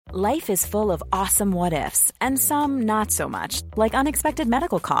Life is full of awesome what-ifs, and some not so much, like unexpected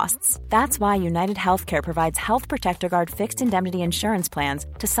medical costs. That's why United Healthcare provides Health Protector Guard fixed indemnity insurance plans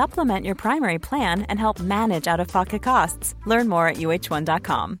to supplement your primary plan and help manage out-of-pocket costs. Learn more at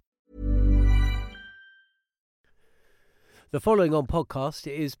uh1.com. The following on podcast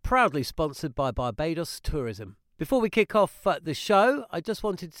is proudly sponsored by Barbados Tourism. Before we kick off the show, I just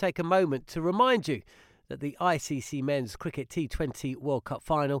wanted to take a moment to remind you that the ICC Men's Cricket T20 World Cup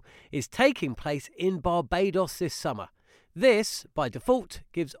Final is taking place in Barbados this summer. This, by default,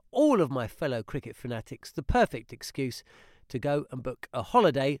 gives all of my fellow cricket fanatics the perfect excuse to go and book a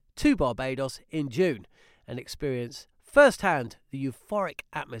holiday to Barbados in June and experience firsthand the euphoric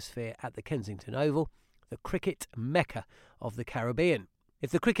atmosphere at the Kensington Oval, the cricket mecca of the Caribbean.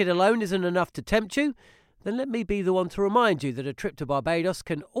 If the cricket alone isn't enough to tempt you, then let me be the one to remind you that a trip to Barbados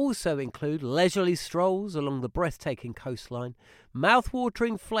can also include leisurely strolls along the breathtaking coastline,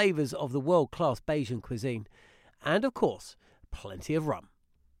 mouth-watering flavours of the world-class Bajan cuisine, and, of course, plenty of rum.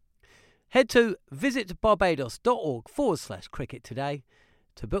 Head to visitbarbados.org/cricket today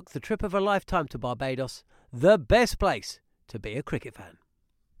to book the trip of a lifetime to Barbados, the best place to be a cricket fan.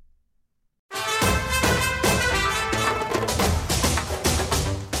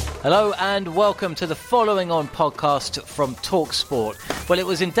 Hello and welcome to the Following On podcast from TalkSport. Well, it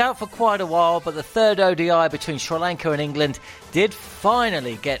was in doubt for quite a while, but the third ODI between Sri Lanka and England did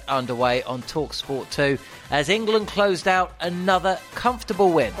finally get underway on TalkSport 2 as England closed out another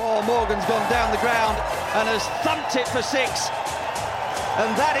comfortable win. Oh, Morgan's gone down the ground and has thumped it for six.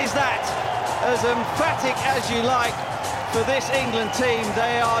 And that is that. As emphatic as you like for this England team.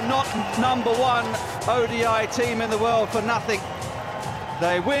 They are not number one ODI team in the world for nothing.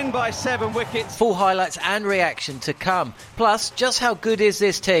 They win by 7 wickets. Full highlights and reaction to come. Plus, just how good is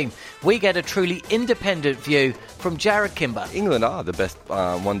this team? We get a truly independent view from Jarrod Kimber. England are the best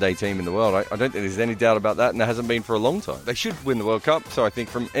one-day team in the world. I don't think there's any doubt about that, and there hasn't been for a long time. They should win the World Cup, so I think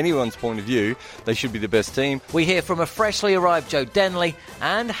from anyone's point of view, they should be the best team. We hear from a freshly arrived Joe Denley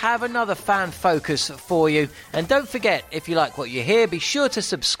and have another fan focus for you. And don't forget, if you like what you hear, be sure to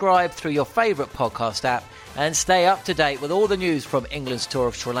subscribe through your favourite podcast app and stay up to date with all the news from England's tour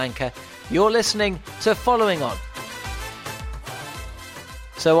of Sri Lanka. You're listening to Following On.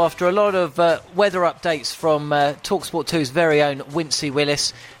 So after a lot of weather updates from TalkSport 2's very own Wincy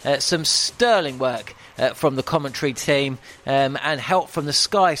Willis, some sterling work from the commentary team and help from the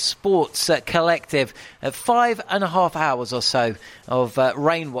Sky Sports collective, 5.5 hours or so of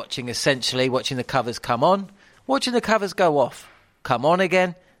rain watching, essentially, watching the covers come on, watching the covers go off, come on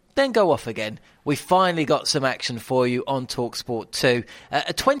again, then go off again. We finally got some action for you on TalkSport 2.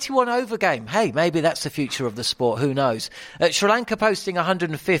 A 21-over game. Hey, maybe that's the future of the sport. Who knows? Sri Lanka posting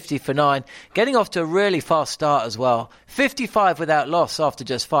 150 for 9, getting off to a really fast start as well. 55 without loss after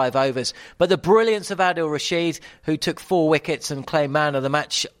just 5 overs. But the brilliance of Adil Rashid, who took 4 wickets and claimed man of the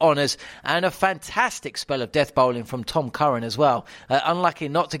match honours, and a fantastic spell of death bowling from Tom Curran as well, unlucky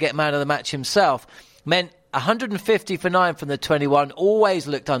not to get man of the match himself, meant 150 for 9 from the 21, always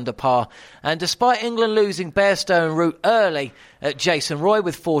looked under par. And despite England losing Bairstow and Root early, Jason Roy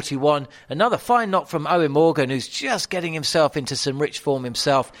with 41, another fine knock from Owen Morgan, who's just getting himself into some rich form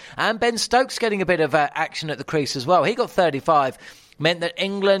himself, and Ben Stokes getting a bit of action at the crease as well. He got 35, meant that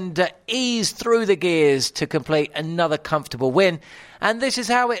England eased through the gears to complete another comfortable win. And this is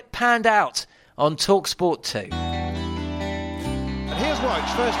how it panned out on TalkSport 2. And here's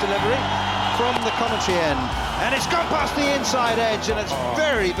White's first delivery from the commentary end, and it's gone past the inside edge, and it's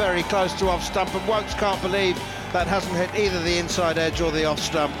very, very close to off stump, and Wokes can't believe that hasn't hit either the inside edge or the off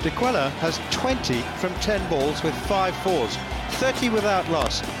stump. De Quella has 20 from 10 balls with 5 fours, 30 without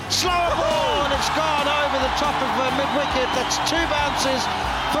loss. Slower ball, and it's gone over the top of mid-wicket. That's 2 bounces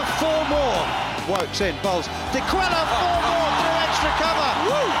for 4 more. Wokes in, bowls. De Quella, 4 more through extra cover.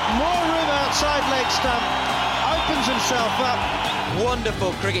 More room outside leg stump, opens himself up.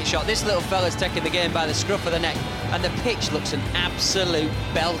 Wonderful cricket shot. This little fella's taking the game by the scruff of the neck, and the pitch looks an absolute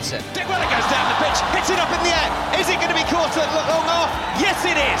belter. De Quella goes down the pitch, hits it up in the air. Is it going to be caught at long off? Yes,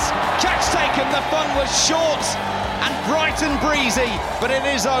 it is. Catch taken. The fun was short and bright and breezy, but it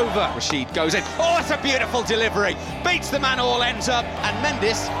is over. Rashid goes in. Oh, it's a beautiful delivery. Beats the man all ends up, and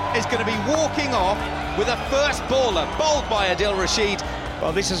Mendes is going to be walking off with a first baller bowled by Adil Rashid.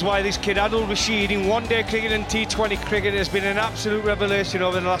 Well, this is why this kid, Adil Rashid, in one-day cricket and T20 cricket has been an absolute revelation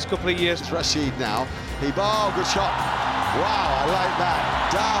over the last couple of years. It's Rashid now. He bowled, good shot. Wow, I like that.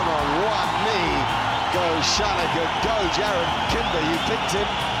 Down on one knee goes Shanaka. Go, Jarrod Kimber, you picked him,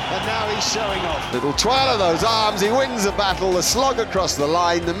 and now he's showing off. Little twirl of those arms, he wins the battle, the slog across the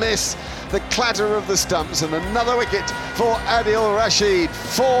line, the miss, the clatter of the stumps, and another wicket for Adil Rashid.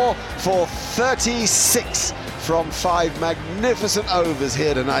 4 for 36 from 5 magnificent overs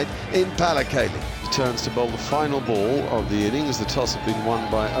here tonight in Pallacali. He turns to bowl the final ball of the innings. The toss had been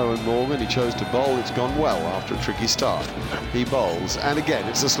won by Owen Morgan. He chose to bowl. It's gone well after a tricky start. He bowls, and again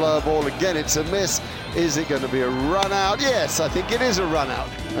it's a slower ball. Again it's a miss. Is it going to be a run out? Yes, I think it is a run out.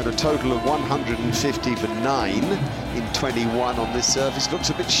 And a total of 150 for 9 in 21 on this surface. Looks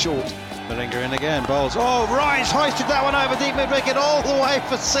a bit short. Malinga in again, bowls. Oh, Rice hoisted that one over deep mid-wicket all the way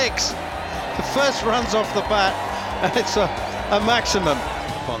for 6. The first runs off the bat, and it's a maximum.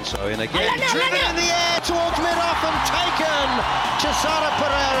 Ponso in again, driven in the air towards mid-off and taken. Chisara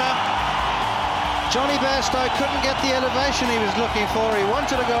Pereira. Johnny Bairstow couldn't get the elevation he was looking for. He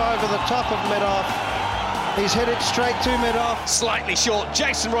wanted to go over the top of mid-off. He's hit it straight to mid-off. Slightly short.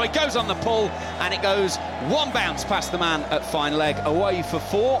 Jason Roy goes on the pull, and it goes one bounce past the man at fine leg. Away for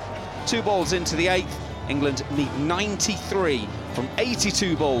 4. 2 balls into the 8th. England need 93 from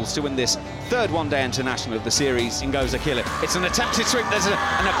 82 balls to win this 3rd one-day international of the series. In goes Akila. It's an attempted sweep. There's an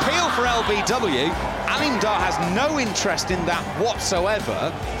appeal for LBW. Alim Dar has no interest in that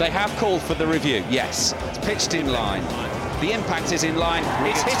whatsoever. They have called for the review. Yes, it's pitched in line. The impact is in line.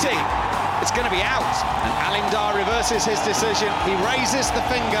 It's hitting. It's going to be out. And Alim Dar reverses his decision. He raises the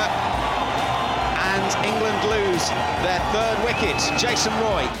finger. And England lose their 3rd wicket. Jason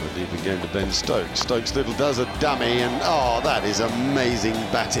Roy. Leave again to Ben Stokes. Stokes little does a dummy, and oh, that is amazing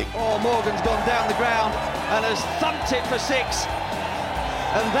batting. Oh, Morgan's gone down the ground and has thumped it for 6.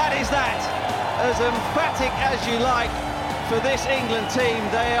 And that is that. As emphatic as you like for this England team.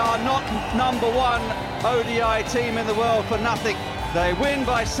 They are not number 1 ODI team in the world for nothing. They win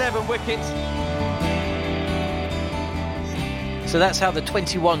by 7 wickets. So that's how the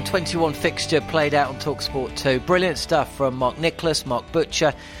 21-21 fixture played out on TalkSport 2. Brilliant stuff from Mark Nicholas, Mark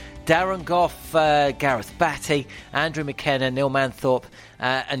Butcher, Darren Gough, Gareth Batty, Andrew McKenna, Neil Manthorpe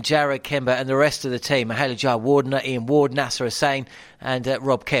and Jared Kimber and the rest of the team. Mahala Jai Wardner, Ian Ward, Nasser Hussain and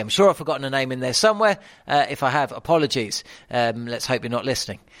Rob Kim. Sure I've forgotten a name in there somewhere. If I have, apologies. Let's hope you're not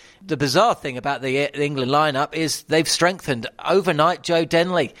listening. The bizarre thing about the England lineup is they've strengthened overnight. Joe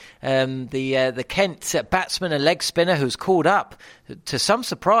Denley, the Kent batsman and leg spinner who's called up to some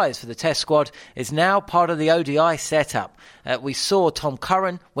surprise for the Test squad, is now part of the ODI setup. We saw Tom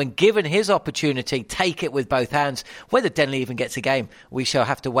Curran, when given his opportunity, take it with both hands. Whether Denley even gets a game, we shall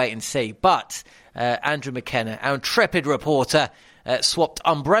have to wait and see. But Andrew McKenna, our intrepid reporter, swapped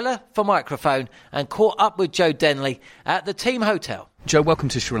umbrella for microphone and caught up with Joe Denley at the team hotel. Joe, welcome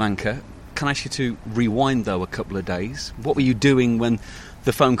to Sri Lanka. Can I ask you to rewind, though, a couple of days? What were you doing when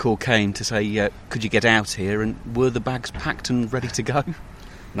the phone call came to say, could you get out here? And were the bags packed and ready to go?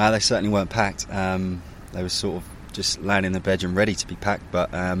 No, they certainly weren't packed. They were sort of just laying in the bedroom ready to be packed.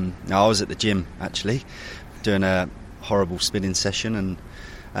 But no, I was at the gym, actually, doing a horrible spinning session and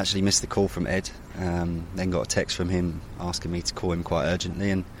actually missed the call from Ed. Then got a text from him asking me to call him quite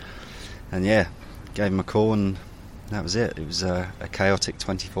urgently. And yeah, gave him a call and that was it. It was a chaotic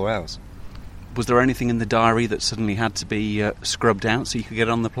 24 hours. Was there anything in the diary that suddenly had to be scrubbed out so you could get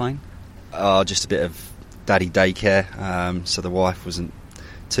on the plane? Just a bit of daddy daycare. So the wife wasn't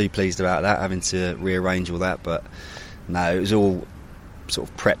too pleased about that, having to rearrange all that. But no, it was all sort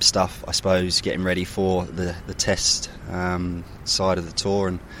of prep stuff, I suppose, getting ready for the test side of the tour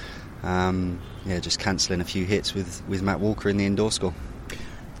and just cancelling a few hits with Matt Walker in the indoor school.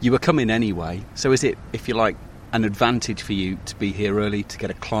 You were coming anyway, so is it, if you like, an advantage for you to be here early, to get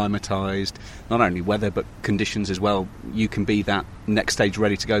acclimatised, not only weather but conditions as well? You can be that next stage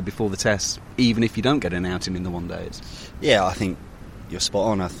ready to go before the test, even if you don't get an outing in the one days. Yeah, I think you're spot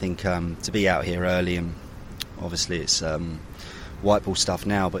on. I think to be out here early, and obviously it's white ball stuff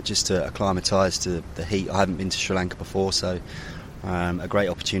now, but just to acclimatise to the heat. I haven't been to Sri Lanka before, so a great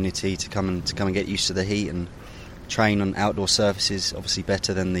opportunity to come and get used to the heat and train on outdoor surfaces, obviously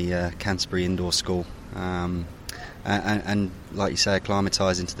better than the Canterbury indoor school. And like you say,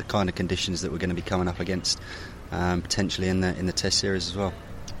 acclimatise into the kind of conditions that we're going to be coming up against potentially in the Test series as well.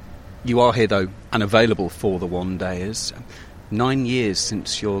 You are here though and available for the one dayers. 9 years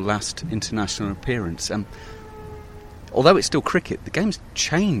since your last international appearance. Although it's still cricket, the game's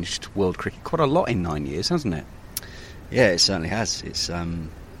changed world cricket quite a lot in 9 years, hasn't it? Yeah, it certainly has. It's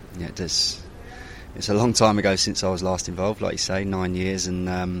it's a long time ago since I was last involved, like you say, 9 years, and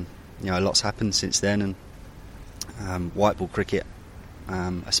a lot's happened since then. And white ball cricket,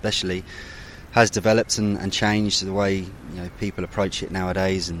 especially, has developed and changed the way people approach it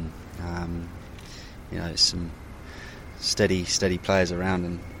nowadays. And it's some steady players around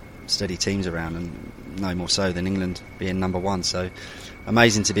and steady teams around, and no more so than England being number one. So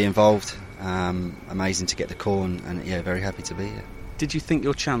amazing to be involved, amazing to get the call, and yeah, very happy to be here. Did you think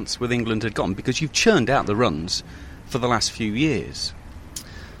your chance with England had gone? Because you've churned out the runs for the last few years.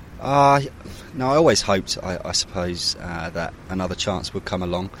 No, I always hoped, I suppose, that another chance would come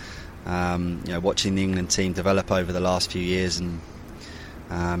along. Watching the England team develop over the last few years, and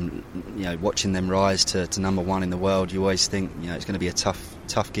watching them rise to number one in the world, you always think it's going to be a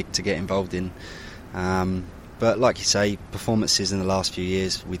tough gig to get involved in. But like you say, performances in the last few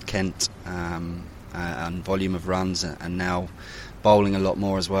years with Kent and volume of runs, and now bowling a lot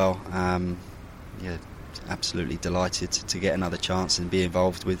more as well. Absolutely delighted to get another chance and be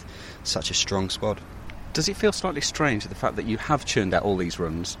involved with such a strong squad. Does it feel slightly strange, the fact that you have churned out all these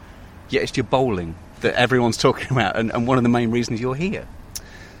runs, yet it's your bowling that everyone's talking about, and one of the main reasons you're here?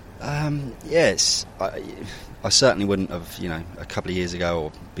 Yes, I certainly wouldn't have, a couple of years ago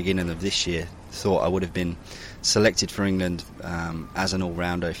or beginning of this year, thought I would have been selected for England as an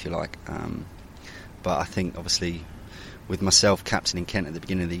all-rounder, if you like. But I think, obviously, with myself captaining Kent at the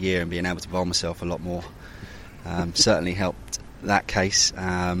beginning of the year and being able to bowl myself a lot more, certainly helped that case.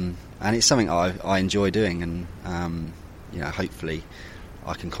 And it's something I enjoy doing, and hopefully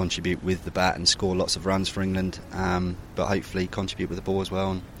I can contribute with the bat and score lots of runs for England, but hopefully contribute with the ball as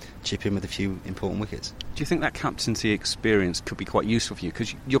well and chip in with a few important wickets. Do you think that captaincy experience could be quite useful for you?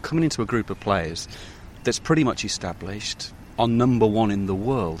 Because you're coming into a group of players that's pretty much established, on number one in the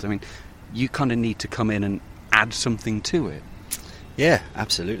world. I mean, you kind of need to come in and add something to it. Yeah,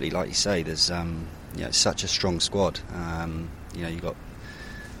 absolutely. Like you say, there's such a strong squad. You've got,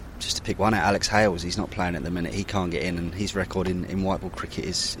 just to pick one out, Alex Hales. He's not playing at the minute. He can't get in, and his record in white ball cricket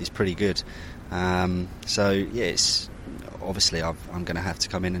is pretty good. It's obviously I'm going to have to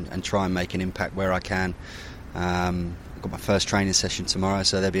come in and try and make an impact where I can. I've got my first training session tomorrow,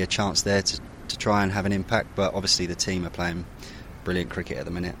 so there'll be a chance there to try and have an impact. But obviously the team are playing brilliant cricket at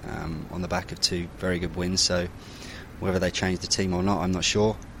the minute, on the back of two very good wins. So whether they change the team or not, I'm not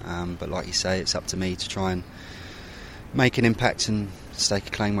sure. But like you say, it's up to me to try and make an impact and stake a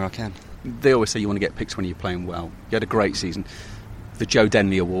claim where I can. They always say you want to get picked when you're playing well. You had a great season. The Joe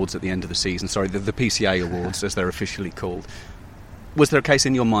Denley Awards at the end of the season, the PCA Awards as they're officially called. Was there a case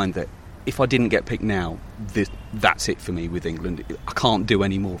in your mind that if I didn't get picked now, that's it for me with England? I can't do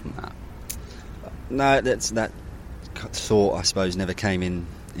any more than that? No, that thought, I suppose, never came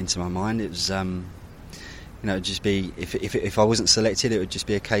into my mind. It was, it'd just be, if I wasn't selected, it would just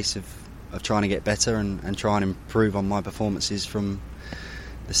be a case of trying to get better and try and improve on my performances from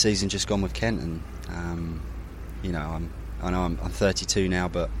the season just gone with Kent. And I know I'm 32 now,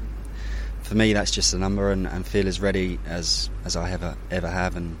 but for me that's just a number, and feel as ready as I ever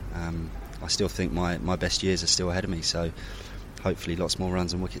have, and I still think my best years are still ahead of me, so hopefully lots more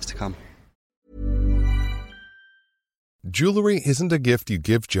runs and wickets to come. Jewelry isn't a gift you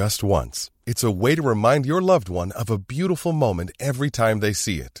give just once. It's a way to remind your loved one of a beautiful moment every time they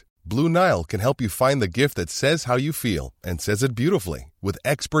see it. Blue Nile can help you find the gift that says how you feel and says it beautifully, with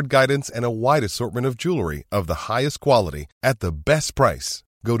expert guidance and a wide assortment of jewelry of the highest quality at the best price.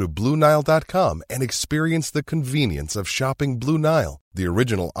 Go to BlueNile.com and experience the convenience of shopping Blue Nile, the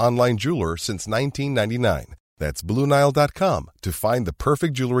original online jeweler since 1999. That's BlueNile.com to find the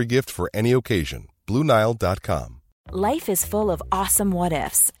perfect jewelry gift for any occasion. BlueNile.com. Life is full of awesome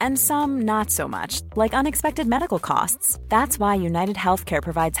what-ifs, and some not so much, like unexpected medical costs. That's why United Healthcare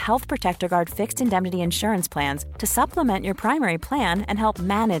provides Health Protector Guard fixed indemnity insurance plans to supplement your primary plan and help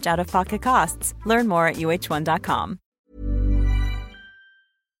manage out-of-pocket costs. Learn more at UH1.com.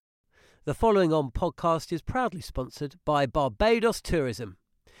 The following on podcast is proudly sponsored by Barbados Tourism.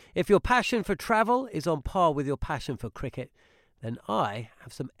 If your passion for travel is on par with your passion for cricket, then I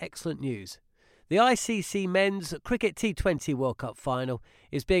have some excellent news. The ICC Men's Cricket T20 World Cup Final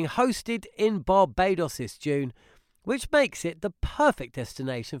is being hosted in Barbados this June, which makes it the perfect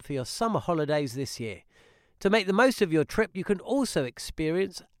destination for your summer holidays this year. To make the most of your trip, you can also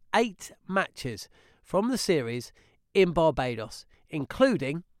experience 8 matches from the series in Barbados,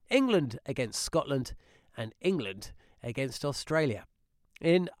 including England against Scotland and England against Australia.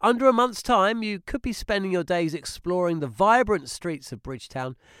 In under a month's time, you could be spending your days exploring the vibrant streets of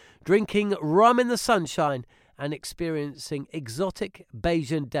Bridgetown, drinking rum in the sunshine and experiencing exotic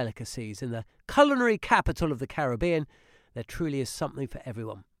Bajan delicacies. In the culinary capital of the Caribbean, there truly is something for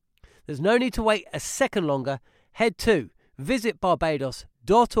everyone. There's no need to wait a second longer. Head to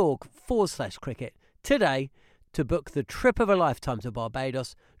visitbarbados.org/cricket today to book the trip of a lifetime to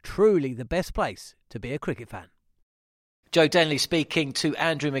Barbados, truly the best place to be a cricket fan. Joe Denley speaking to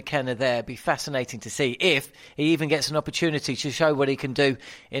Andrew McKenna there. It'd be fascinating to see if he even gets an opportunity to show what he can do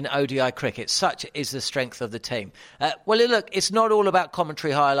in ODI cricket. Such is the strength of the team. Well, look, it's not all about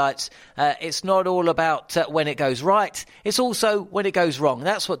commentary highlights. It's not all about when it goes right. It's also when it goes wrong.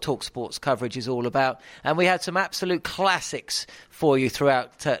 That's what TalkSport's coverage is all about. And we had some absolute classics for you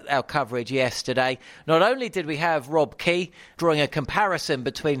throughout our coverage yesterday. Not only did we have Rob Key drawing a comparison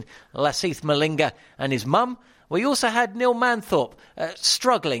between Lasith Malinga and his mum, we also had Neil Manthorpe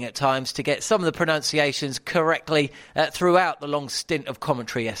struggling at times to get some of the pronunciations correctly throughout the long stint of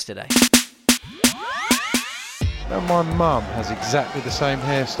commentary yesterday. Now, my mum has exactly the same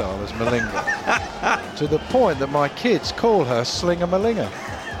hairstyle as Malinga, to the point that my kids call her Slinger Malinga.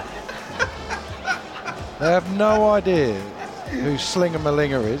 They have no idea who Slinger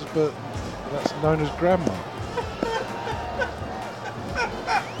Malinga is, but that's known as Grandma.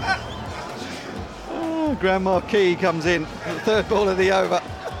 Grandma Key comes in, third ball of the over,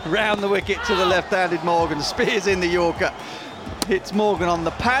 round the wicket to the left-handed Morgan, spears in the Yorker, hits Morgan on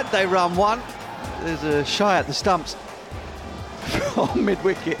the pad, they run one. There's a shy at the stumps from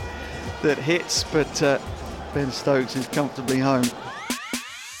mid-wicket that hits, but Ben Stokes is comfortably home.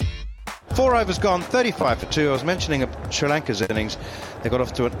 4 overs gone, 35 for 2. I was mentioning Sri Lanka's innings. They got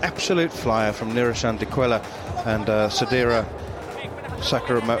off to an absolute flyer from Niroshan Dikwela and Sadira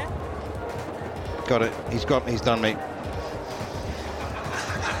Sakarama. Got it. He's done me.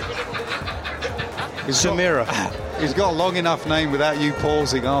 Samira. He's got a long enough name without you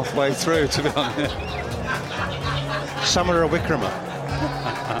pausing halfway through, to be honest. Samara Wickrama.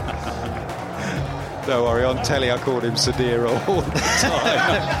 Don't worry, on telly I called him Sadira all the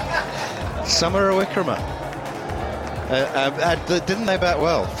time. Samara Wickrama. Didn't they bat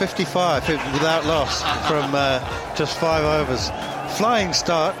well? 55 without loss from just 5 overs. Flying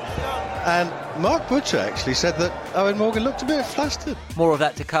start. And Mark Butcher actually said that Owen Morgan looked a bit flustered. More of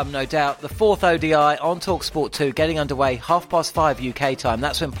that to come, no doubt. The 4th ODI on TalkSport 2 getting underway 5:30 UK time.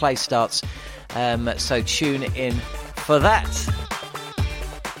 That's when play starts. So tune in for that.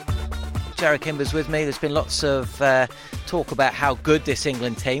 Jarrod Kimber's with me. There's been lots of talk about how good this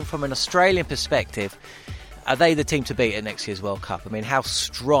England team, from an Australian perspective, are they the team to beat at next year's World Cup? I mean, how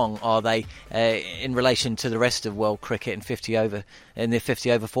strong are they in relation to the rest of world cricket in the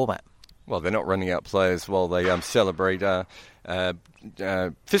 50 over format? Well, they're not running out players while they celebrate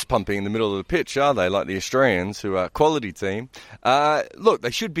fist pumping in the middle of the pitch, are they? Like the Australians, who are a quality team. Look,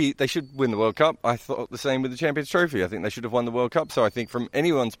 they should win the World Cup. I thought the same with the Champions Trophy. I think they should have won the World Cup. So I think from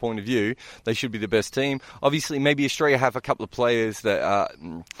anyone's point of view, they should be the best team. Obviously, maybe Australia have a couple of players that are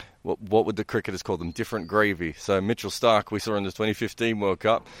what would the cricketers call them? Different gravy. So Mitchell Starc, we saw in the 2015 World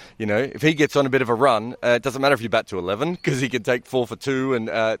Cup, if he gets on a bit of a run, it doesn't matter if you bat to 11, because he can take 4 for 2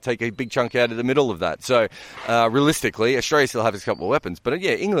 and take a big chunk out of the middle of that. So realistically, Australia still have a couple of weapons. But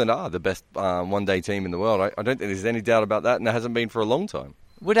yeah, England are the best one-day team in the world. I don't think there's any doubt about that, and there hasn't been for a long time.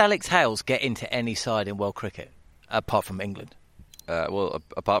 Would Alex Hales get into any side in world cricket, apart from England?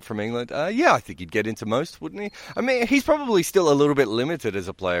 Apart from England, yeah, I think he'd get into most, wouldn't he? I mean, he's probably still a little bit limited as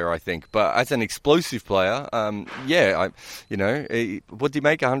a player, I think, but as an explosive player, yeah, what did he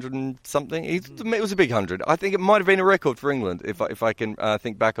make, 100 and something? It was a big 100. I think it might have been a record for England, if I can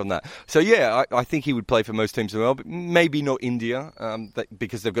think back on that. So yeah, I think he would play for most teams in the world, but maybe not India,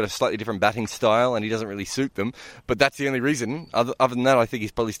 because they've got a slightly different batting style and he doesn't really suit them. But that's the only reason. Other than that, I think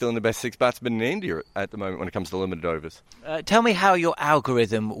he's probably still in the best 6 batsmen in India at the moment when it comes to limited overs. Tell me how your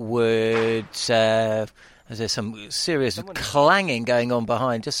algorithm would... there's some serious clanging going on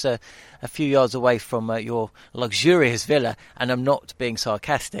behind, just a few yards away from your luxurious villa, and I'm not being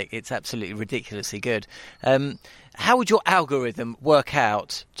sarcastic, it's absolutely ridiculously good. How would your algorithm work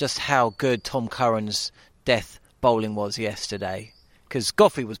out just how good Tom Curran's death bowling was yesterday? Because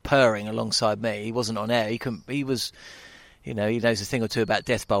Goffey was purring alongside me, he wasn't on air, he was, he knows a thing or two about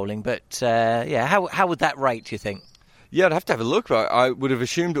death bowling, but yeah, how would that rate, do you think? Yeah, I'd have to have a look. I would have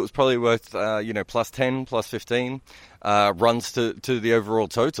assumed it was probably worth, plus 10, plus 15 runs to the overall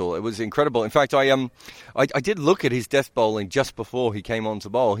total. It was incredible. In fact, I did look at his death bowling just before he came on to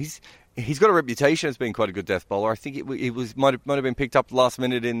bowl. He's got a reputation as being quite a good death bowler. I think it might have been picked up last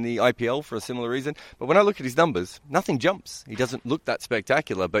minute in the IPL for a similar reason. But when I look at his numbers, nothing jumps. He doesn't look that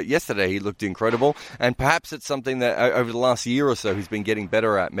spectacular. But yesterday he looked incredible. And perhaps it's something that over the last year or so he's been getting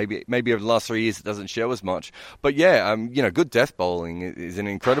better at. Maybe over the last 3 years it doesn't show as much. But yeah, good death bowling is an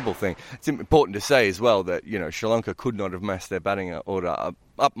incredible thing. It's important to say as well that Sri Lanka could not have massed their batting order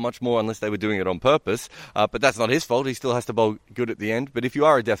up much more unless they were doing it on purpose. But that's not his fault. He still has to bowl good at the end. But if you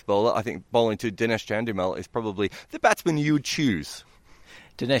are a death bowler, I think bowling to Dinesh Chandimal is probably the batsman you would choose.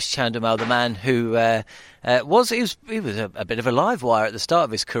 Dinesh Chandimal, the man who was a bit of a live wire at the start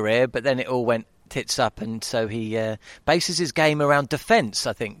of his career, but then it all went tits up, and so he bases his game around defence,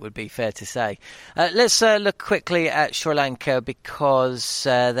 I think would be fair to say. Let's look quickly at Sri Lanka, because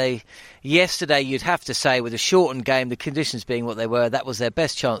yesterday, you'd have to say, with a shortened game, the conditions being what they were, that was their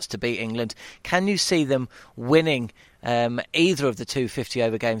best chance to beat England. Can you see them winning either of the two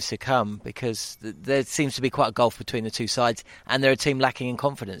 50-over games to come? Because there seems to be quite a gulf between the two sides, and they're a team lacking in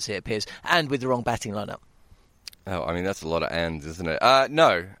confidence, it appears, and with the wrong batting lineup. Oh, I mean, that's a lot of ands, isn't it?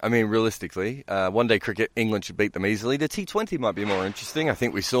 No. I mean, realistically, one-day cricket, England should beat them easily. The T20 might be more interesting. I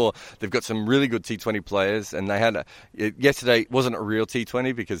think we saw they've got some really good T20 players, and they had yesterday wasn't a real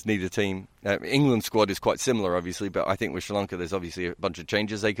T20 because neither team... England's squad is quite similar, obviously, but I think with Sri Lanka, there's obviously a bunch of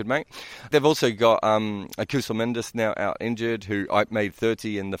changes they could make. They've also got Kusal Mendis now out injured, who I made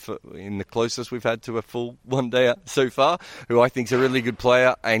 30 in the closest we've had to a full one-day so far, who I think is a really good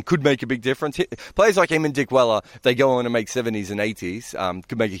player and could make a big difference. Players like him and Dick Weller, if they go on and make 70s and 80s,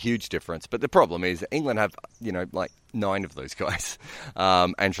 could make a huge difference. But the problem is England have, like 9 of those guys,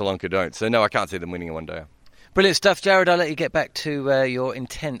 and Sri Lanka don't. So, no, I can't see them winning a one-day. Brilliant stuff, Jared. I'll let you get back to your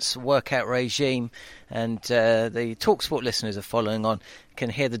intense workout regime, and the TalkSport listeners are following on can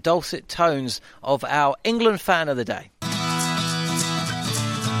hear the dulcet tones of our England fan of the day.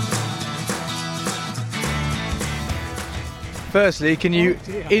 Firstly, can you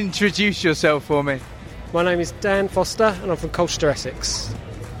introduce yourself for me? My name is Dan Foster, and I'm from Colchester, Essex.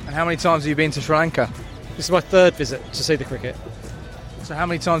 And how many times have you been to Sri Lanka? This is my 3rd visit to see the cricket. So how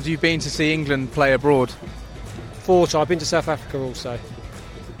many times have you been to see England play abroad? 4 times. I've been to South Africa also.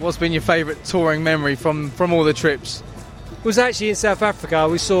 What's been your favourite touring memory from all the trips? It was actually in South Africa.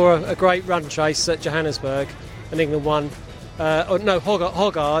 We saw a great run chase at Johannesburg, and England won.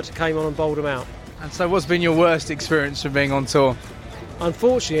 Hoggard came on and bowled them out. And so what's been your worst experience from being on tour?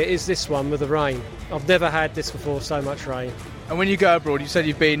 Unfortunately, it is this one with the rain. I've never had this before, so much rain. And when you go abroad, you said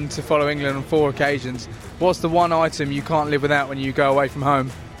you've been to follow England on 4 occasions. What's the one item you can't live without when you go away from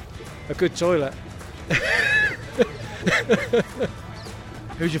home? A good toilet.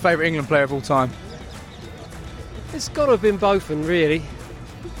 Who's your favourite England player of all time? It's got to have been Botham, really.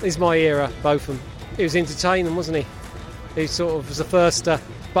 It's my era, Botham. He was entertaining, wasn't he? He sort of was the first to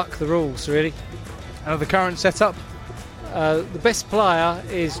buck the rules, really. And of the current setup? The best player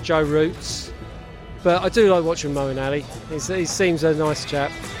is Joe Root, but I do like watching Moeen Ali. He seems a nice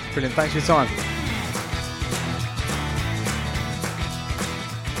chap. Brilliant, thanks for your time.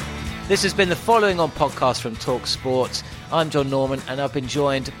 This has been the Following On podcast from TalkSport. I'm John Norman, and I've been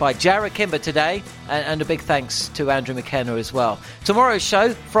joined by Jarrod Kimber today, and a big thanks to Andrew McKenna as well. Tomorrow's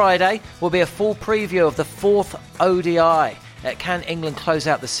show, Friday, will be a full preview of the 4th ODI. Can England close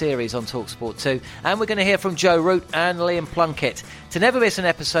out the series on TalkSport 2? And we're going to hear from Joe Root and Liam Plunkett. To never miss an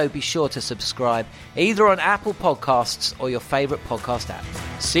episode, be sure to subscribe, either on Apple Podcasts or your favourite podcast app.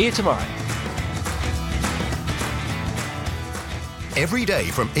 See you tomorrow. Every day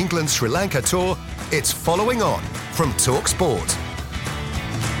from England's Sri Lanka tour, it's Following On from TalkSport.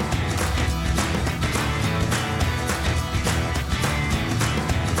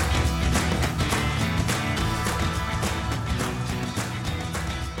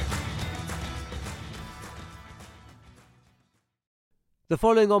 The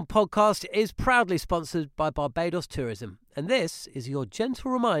Following On podcast is proudly sponsored by Barbados Tourism, and this is your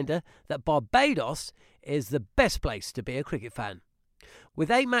gentle reminder that Barbados is the best place to be a cricket fan. With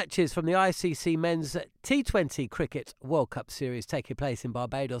 8 matches from the ICC Men's T20 Cricket World Cup Series taking place in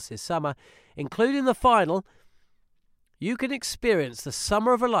Barbados this summer, including the final, you can experience the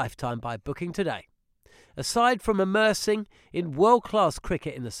summer of a lifetime by booking today. Aside from immersing in world-class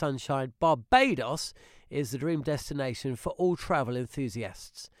cricket in the sunshine, Barbados is the dream destination for all travel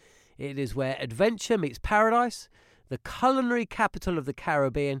enthusiasts. It is where adventure meets paradise, the culinary capital of the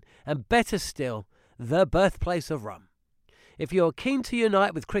Caribbean, and better still, the birthplace of rum. If you're keen to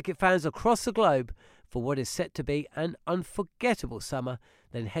unite with cricket fans across the globe for what is set to be an unforgettable summer,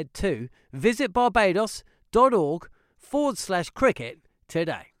 then head to visitbarbados.org/cricket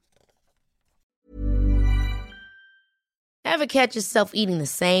today. Ever catch yourself eating the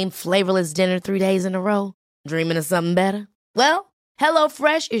same flavorless dinner 3 days in a row? Dreaming of something better? Well,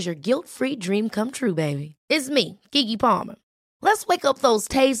 HelloFresh is your guilt-free dream come true, baby. It's me, Keke Palmer. Let's wake up those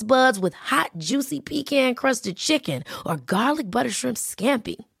taste buds with hot, juicy pecan-crusted chicken or garlic butter shrimp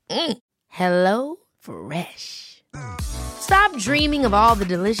scampi. Hello Fresh. Stop dreaming of all the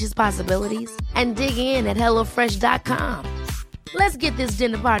delicious possibilities and dig in at HelloFresh.com. Let's get this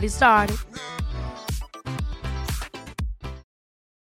dinner party started.